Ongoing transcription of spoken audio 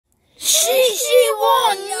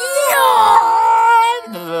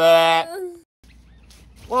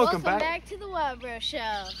Wild Bro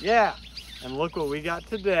Show. Yeah, and look what we got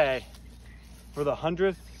today for the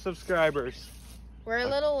 100th subscribers. We're a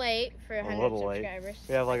little late for 100 subscribers.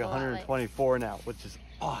 We have like 124 now, which is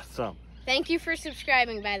awesome. Thank you for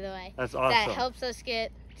subscribing, by the way. That's awesome. That helps us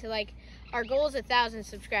get to like, our goal is 1,000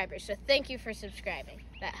 subscribers. So thank you for subscribing.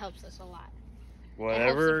 That helps us a lot.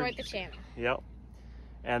 Whatever. It helps support the channel. Yep.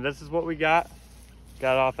 And this is what we got.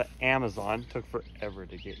 Got off of Amazon. Took forever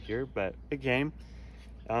to get here, but it came.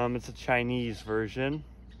 It's a Chinese version.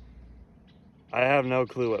 I have no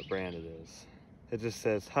clue what brand it is. It just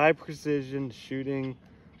says high precision shooting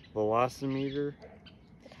velocimeter.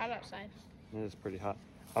 It's hot outside. It is pretty hot.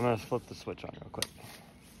 I'm gonna flip the switch on real quick.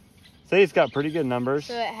 See, it's got pretty good numbers.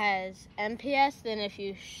 So it has MPS, then if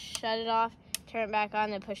you shut it off, turn it back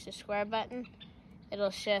on, and push the square button, it'll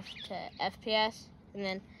shift to FPS, and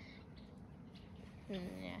then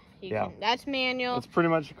that's manual. It's pretty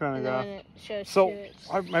much a chronograph. And then it shows so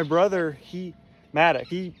my brother, Maddox,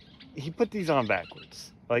 he put these on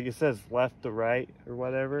backwards. Like it says left to right or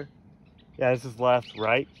whatever. Yeah, this is left,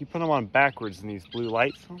 right. He put them on backwards in these blue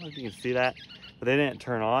lights. I don't know if you can see that, but they didn't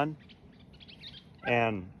turn on.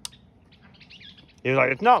 And he was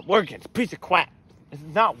like, it's not working. It's a piece of crap. It's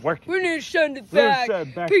not working. We need to send it back.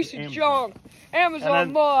 Piece of junk.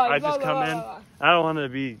 Amazon mod. I just come in. I don't want to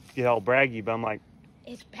be all braggy, but I'm like,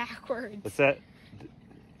 it's backwards. What's that?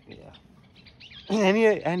 Yeah.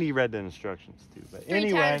 And he read the instructions too. But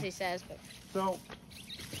Three times he says. But so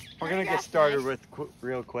we're gonna get started with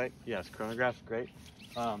real quick. Yes, chronograph's great.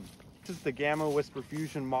 This is the Gamo Whisper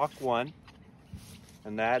Fusion Mach 1,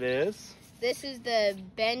 and that is. This is the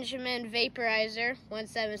Benjamin Vaporizer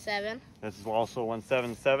 177. This is also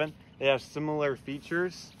 177. They have similar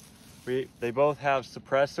features. They both have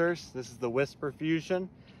suppressors. This is the Whisper Fusion.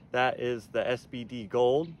 That is the SBD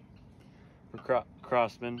Gold for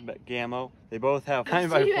Crossman, but Gamo. They both have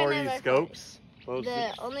 9x40 scopes.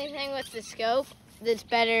 The only thing with the scope that's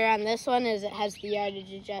better on this one is it has the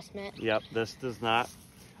yardage adjustment. Yep, this does not.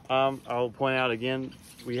 I'll point out again,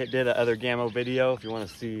 we did another Gamo video. If you want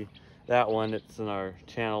to see that one, it's in our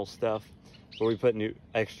channel stuff. But we put new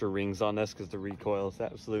extra rings on this because the recoil is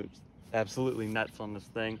absolutely nuts on this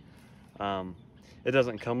thing. It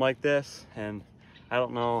doesn't come like this, and I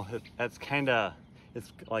don't know if that's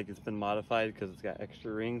it's like it's been modified because it's got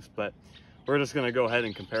extra rings, but we're just gonna go ahead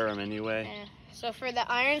and compare them anyway. Yeah. So for the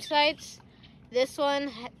iron sights, this one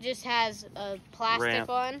just has a plastic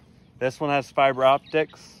one. This one has fiber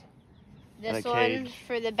optics. This one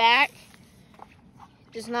for the back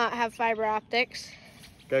does not have fiber optics.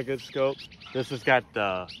 Got good scope. This has got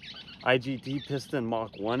the IGT piston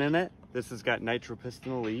Mach 1 in it. This has got Nitro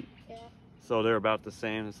Piston Elite. Yeah. So they're about the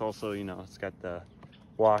same. It's also, it's got the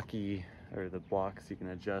blocky, or the blocks you can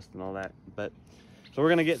adjust and all that. But so we're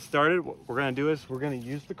gonna get started. What we're gonna do is we're gonna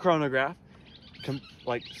use the chronograph. We're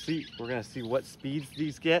gonna see what speeds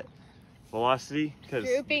these get, velocity,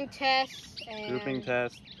 grouping test. Grouping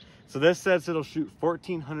test. So this says it'll shoot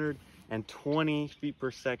 1,420 feet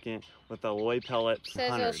per second with alloy pellets. It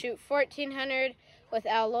says it'll shoot 1,400 with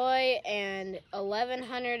alloy and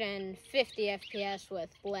 1,150 FPS with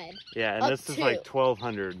lead. Yeah, and this is like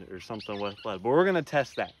 1,200 or something with lead. But we're gonna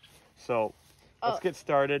test that. So let's get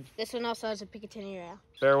started. This one also has a Picatinny rail.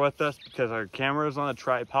 Bear with us because our camera is on a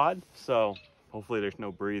tripod, so hopefully there's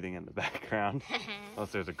no breathing in the background.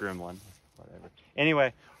 Unless there's a gremlin. Whatever.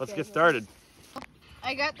 Anyway, let's get started.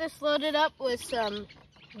 I got this loaded up with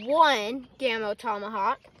one Gamo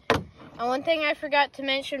Tomahawk. And one thing I forgot to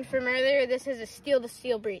mention from earlier, this is a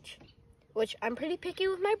steel-to-steel breech, which I'm pretty picky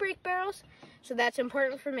with my brake barrels, so that's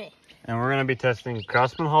important for me. And we're going to be testing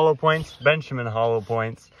Crossman hollow points, Benjamin hollow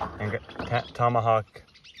points, and Tomahawk,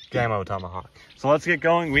 Gamo Tomahawk. So let's get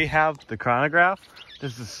going. We have the chronograph.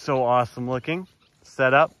 This is so awesome looking.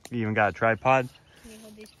 Set up. You even got a tripod. Can you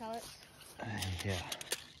hold these pellets? Yeah.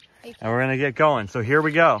 And we're going to get going. So here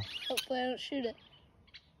we go. Hopefully I don't shoot it.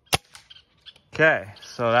 Okay,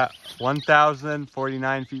 so that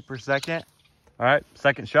 1,049 feet per second. All right,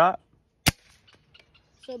 second shot.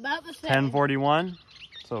 So about the same. 1041,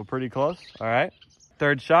 so pretty close. All right,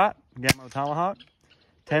 third shot, Gamo Tomahawk,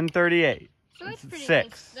 1038. So that's pretty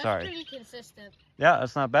pretty consistent. Yeah,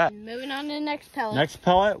 that's not bad. Moving on to the next pellet. Next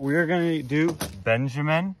pellet, we're going to do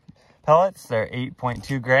Benjamin pellets. They're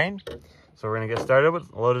 8.2 grain. So we're going to get started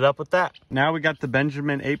with, loaded up with that. Now we got the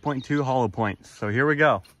Benjamin 8.2 hollow points. So here we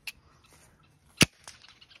go.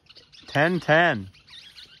 1010,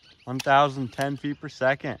 1,010 feet per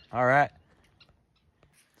second. All right.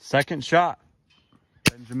 Second shot,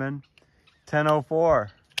 Benjamin,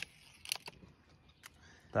 1004,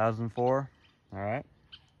 1,004. All right.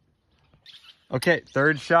 Okay,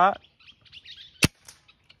 third shot.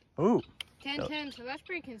 Ooh, 10-10, so that's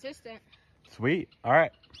pretty consistent. Sweet. All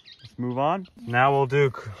right, let's move on. Now we'll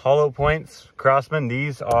do hollow points, Crossman.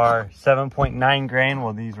 These are 7.9 grain.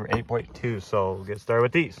 Well, these were 8.2, so we'll get started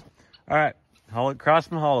with these. All right,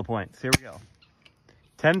 Crossman hollow points. Here we go.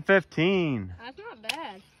 10-15. That's not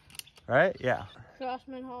bad. Right? Yeah.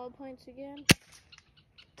 Crossman hollow points again.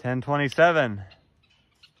 10-27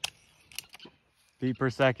 feet per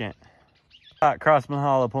second. Crossman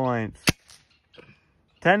hollow points.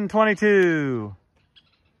 10-22.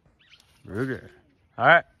 Ruger. All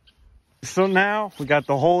right. So now we got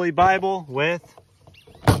the Holy Bible with,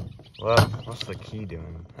 well, what's the key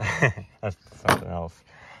doing? That's something else.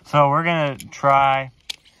 So we're going to try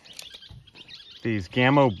these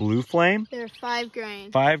Gamo Blue Flame. They're 5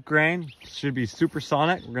 grain. 5 grain. Should be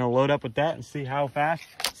supersonic. We're going to load up with that and see how fast.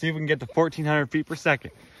 See if we can get to 1,400 feet per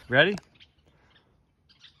second. Ready?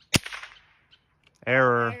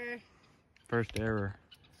 Error. First error.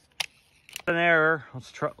 An error.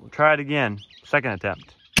 Let's try it again. Second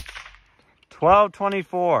attempt.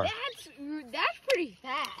 1224. That's pretty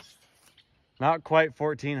fast. Not quite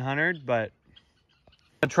 1,400, but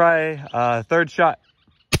I'll try third shot.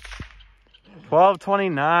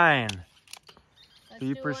 1229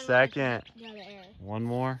 feet per second. One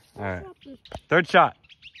more. All right. Third shot.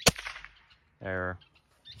 Error.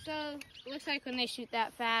 So looks like when they shoot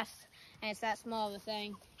that fast and it's that small of a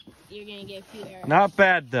thing, you're gonna get a few errors. Not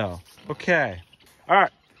bad though. Okay. All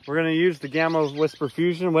right. We're gonna use the Gamo Whisper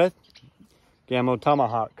Fusion with Gamo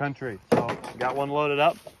Tomahawk Country. So got one loaded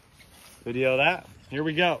up. Video that. Here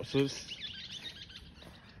we go. So it's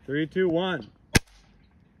 3, 2, 1.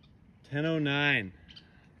 10:09.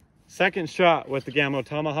 Second shot with the Gamo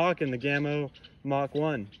Tomahawk and the Gamo Mach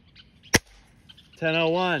 1.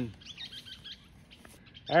 10:01.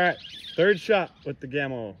 All right. Third shot with the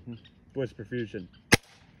Gamo Whisper Fusion.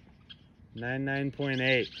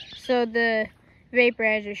 99.8. So the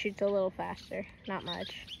Vaporizer shoots a little faster, not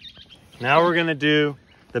much. Now we're gonna do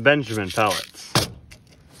the Benjamin pellets.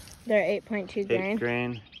 They're 8.2 grain. 8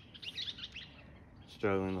 grain.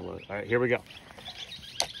 Struggling to load. All right, here we go.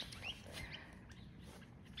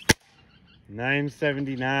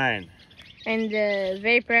 979. And the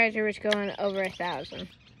Vaporizer was going over 1,000.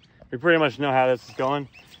 We pretty much know how this is going.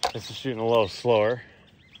 This is shooting a little slower.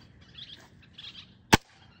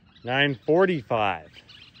 945.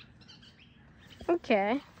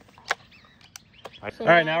 Okay. All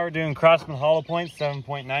right, now we're doing Crossman hollow points,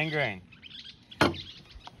 7.9 grain.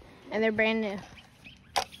 And they're brand new.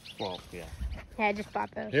 Well, yeah. Yeah, I just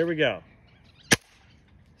bought those. Here we go.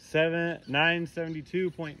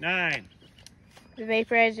 972.9. The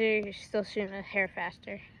Vaporizer is still shooting a hair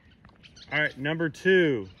faster. All right, number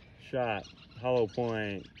 2 shot, hollow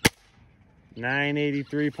point,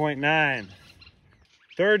 983.9.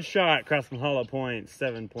 Third shot, Crossman hollow point,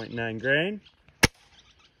 7.9 grain.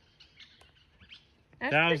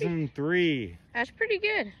 1,003. That's pretty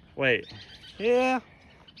good. Wait, yeah,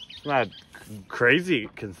 it's not crazy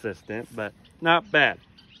consistent, but not bad.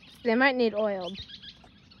 They might need oiled.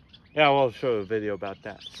 Yeah, we'll show a video about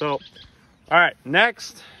that. So, all right,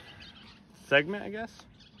 next segment, I guess.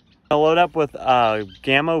 I'll load up with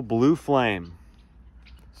Gamo Blue Flame.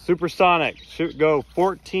 Supersonic, should go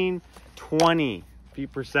 1420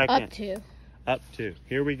 feet per second. Up to.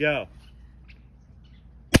 Here we go.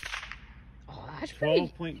 Oh, that's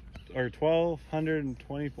pretty.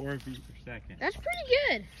 1,224 feet per second. That's pretty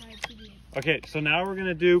good. Okay, so now we're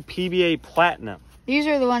gonna do PBA Platinum. These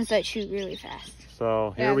are the ones that shoot really fast.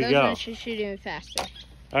 So here we those go. ones should shoot even faster.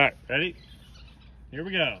 All right, ready? Here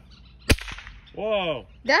we go. Whoa,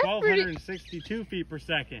 That's 1,262 feet per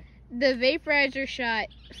second. The Vaporizer shot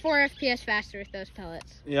 4 FPS faster with those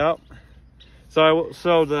pellets. Yep. So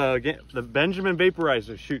the Benjamin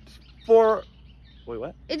Vaporizer shoots 4. Wait,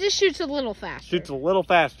 what? It just shoots a little faster. Shoots a little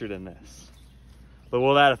faster than this. But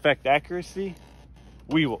will that affect accuracy?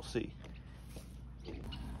 We will see.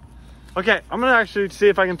 Okay, I'm gonna actually see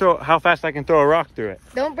if I can how fast I can throw a rock through it.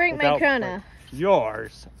 Don't break my chrono.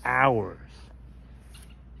 Yours, ours.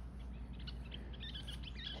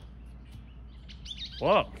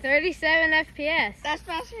 Whoa. 37 FPS. That's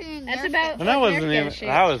faster than That's about. And that wasn't even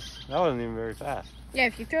very fast. Yeah,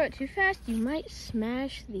 if you throw it too fast, you might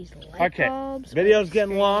smash these light bulbs. Video's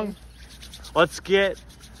getting long. Let's get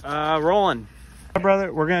rolling.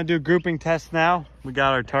 Brother, we're gonna do grouping tests now. We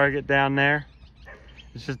got our target down there.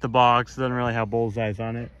 It's just the box. It doesn't really have bullseyes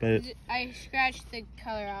on it, but I scratched the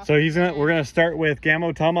color off. so we're gonna start with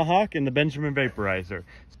Gamo Tomahawk and the Benjamin Vaporizer.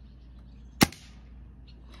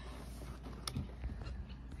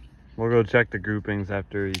 We'll go check the groupings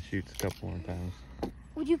after he shoots a couple more times.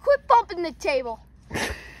 Would you quit bumping the table?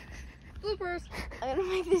 Bloopers. I'm gonna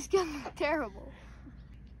make this gun look terrible.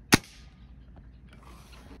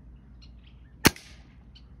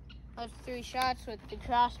 That's 3 shots with the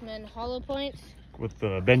Crossman hollow points. With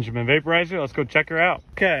the Benjamin Vaporizer. Let's go check her out.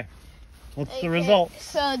 Okay. What's the results?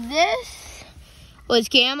 So this was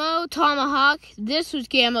Gamo Tomahawk. This was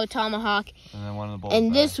Gamo Tomahawk. And then one of the bulls.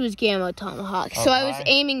 And this was Gamo Tomahawk. So I was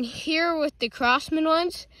aiming here with the Crossman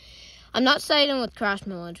ones. I'm not sighting with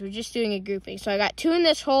Crossman ones. We're just doing a grouping. So I got 2 in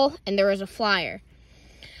this hole, and there was a flyer.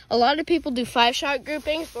 A lot of people do 5-shot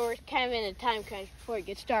groupings, but we're kind of in a time crunch before it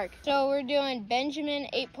gets dark. So we're doing Benjamin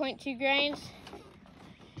 8.2 grains.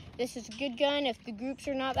 This is a good gun. If the groups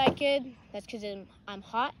are not that good, that's because I'm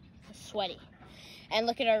hot and sweaty. And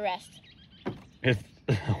look at our rest. It's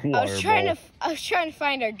I was trying to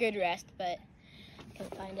find our good rest, but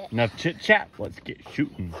couldn't find it. Enough chit chat. Let's get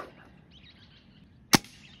shooting.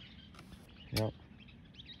 Yep.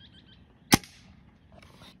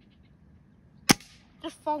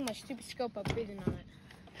 Just fogged my stupid scope up breathing on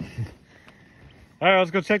it. All right, let's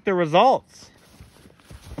go check the results.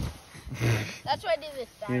 That's why I did this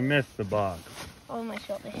time. You missed the bog. Oh, my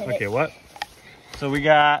shoulder hit Okay, it. what? So we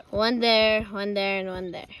got one there, and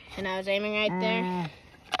one there. And I was aiming right there.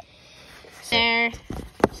 There.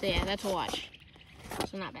 So yeah, that's a watch.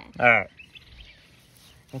 So not bad. All right.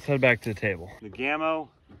 Let's head back to the table. The Gamo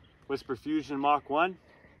Whisper Fusion Mach 1.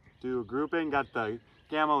 Do a grouping. Got the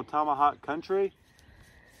Gamo Tomahawk Country.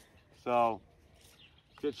 So,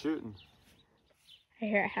 get shooting. I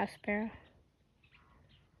hear a house sparrow.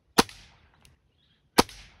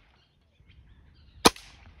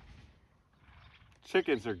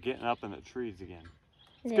 Chickens are getting up in the trees again.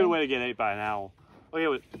 It's a good way to get ate by an owl. Okay,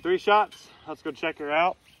 with 3 shots, let's go check her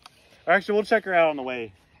out. Or actually, we'll check her out on the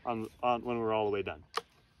way, on when we're all the way done.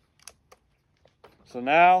 So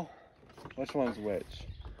now, which one's which?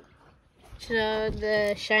 So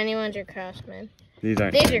the shiny ones are Crossman. These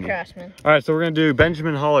are Crossman. All right, so we're gonna do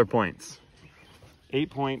Benjamin Holler points.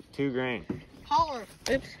 8.2 grain. Holler.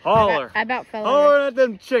 Oops. Holler. I about fell over. Holler at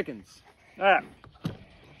them chickens. All right.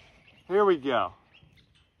 Here we go.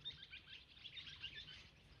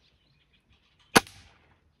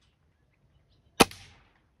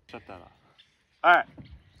 Shut that off. All right.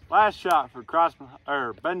 Last shot for Crossman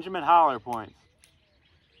or Benjamin Holler points.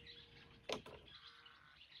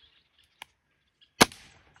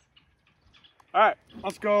 All right,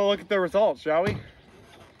 let's go look at the results, shall we?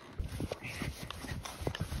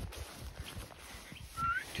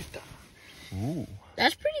 Ooh.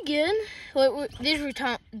 That's pretty good. Wait, these were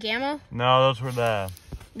Gamo? No, those were the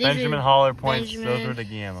Benjamin Holler points. Those were the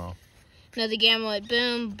Gamo. No, the Gamo went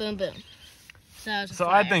boom, boom, boom. So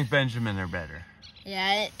I think Benjamin are better.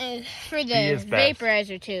 Yeah, and for the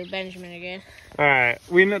Vaporizer too, Benjamin are good. All right,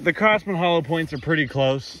 we know the Crossman Hollow points are pretty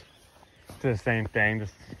close to the same thing.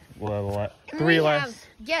 Just three less.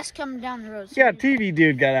 Guests coming down the road. Yeah, TV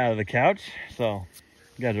dude got out of the couch, so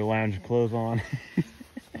you got your lounge clothes on.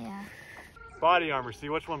 Yeah. Body armor. See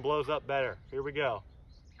which one blows up better. Here we go.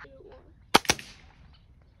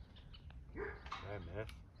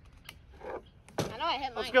 I know I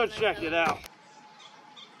hit mine. Let's go check it out.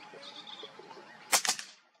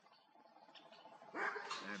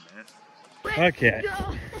 Okay.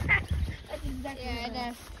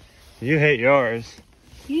 Yeah, you hit yours.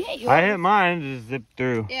 You hit yours. I hit mine, just zipped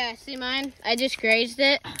through. Yeah, see mine? I just grazed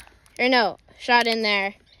it. Or no, shot in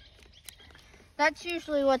there. That's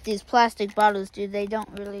usually what these plastic bottles do. They don't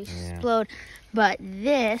really explode. But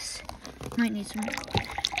this might need some.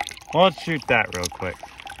 Well, let's shoot that real quick.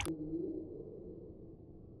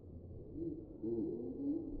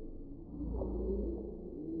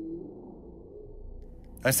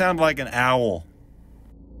 I sound like an owl.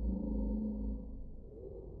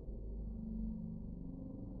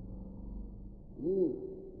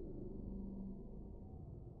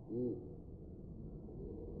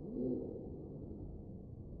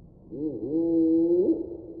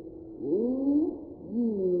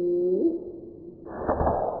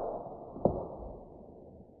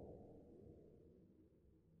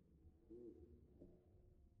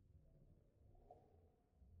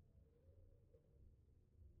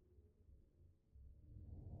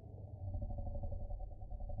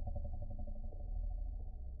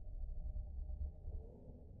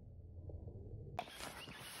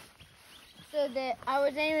 So I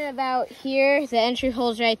was aiming about here. The entry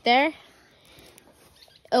hole's right there.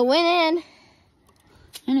 It went in.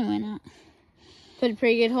 And it went out. Put a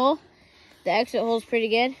pretty good hole. The exit hole's pretty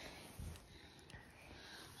good.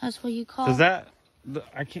 That's what you call Does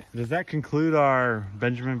that conclude our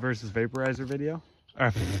Benjamin versus Vaporizer video?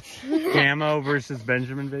 Gamo versus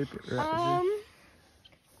Benjamin Vaporizer?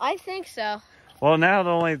 I think so. Well, now the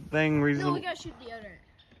only thing reason. No, we gotta shoot the other.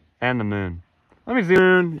 And the moon. Let me see the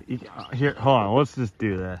moon. Here, hold on. Let's just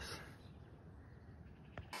do this.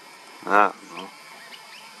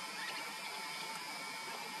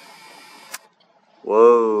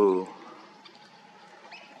 Whoa.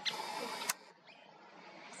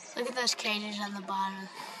 Look at those cages on the bottom.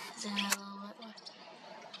 Is it a little bit more?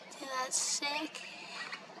 See, that's sick.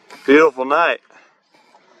 Beautiful night.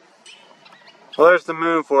 Well, there's the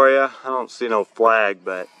moon for you. I don't see no flag,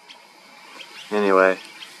 but anyway.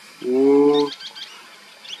 Ooh.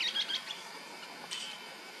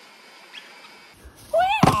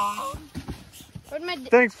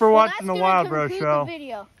 Thanks for watching the Wild Bro Show.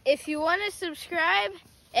 Video. If you want to subscribe,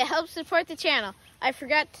 it helps support the channel.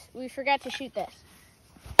 We forgot to shoot this.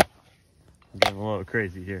 I'm getting a little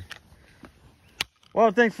crazy here.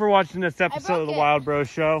 Well, thanks for watching this episode of the Wild Bro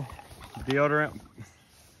Show. Deodorant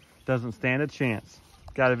doesn't stand a chance.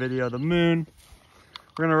 Got a video of the moon.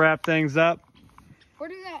 We're gonna wrap things up. Where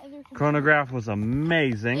did that other chronograph was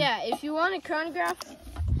amazing. Yeah, if you want a chronograph.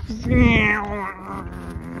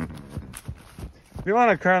 If you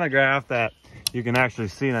want a chronograph that you can actually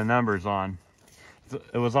see the numbers on,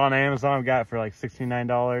 it was on Amazon. We got it for like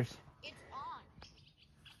 $69. It's on.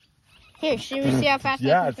 Here, should we see how fast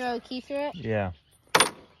I can throw a key through it? Yeah.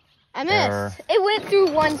 I missed. It went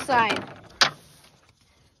through one side.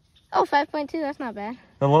 Oh, 5.2. That's not bad.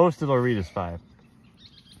 The lowest it'll read is 5.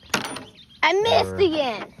 I missed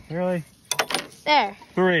again. Really? There.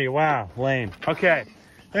 3. Wow. Lame. Okay.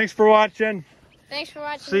 Thanks for watching. Thanks for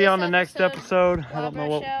watching. See you on the next episode. I don't know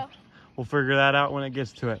what. Show. We'll figure that out when it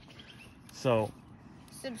gets to it. So.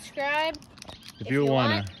 Subscribe. If you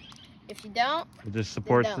wanna. If you don't. It just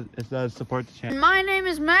supports. It does support the channel. My name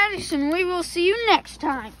is Madison. We will see you next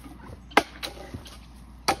time.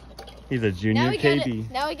 He's a junior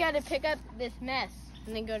KB. Now we gotta pick up this mess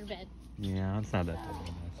and then go to bed. Yeah, that's not that bad.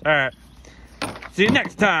 All right. See you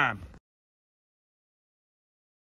next time.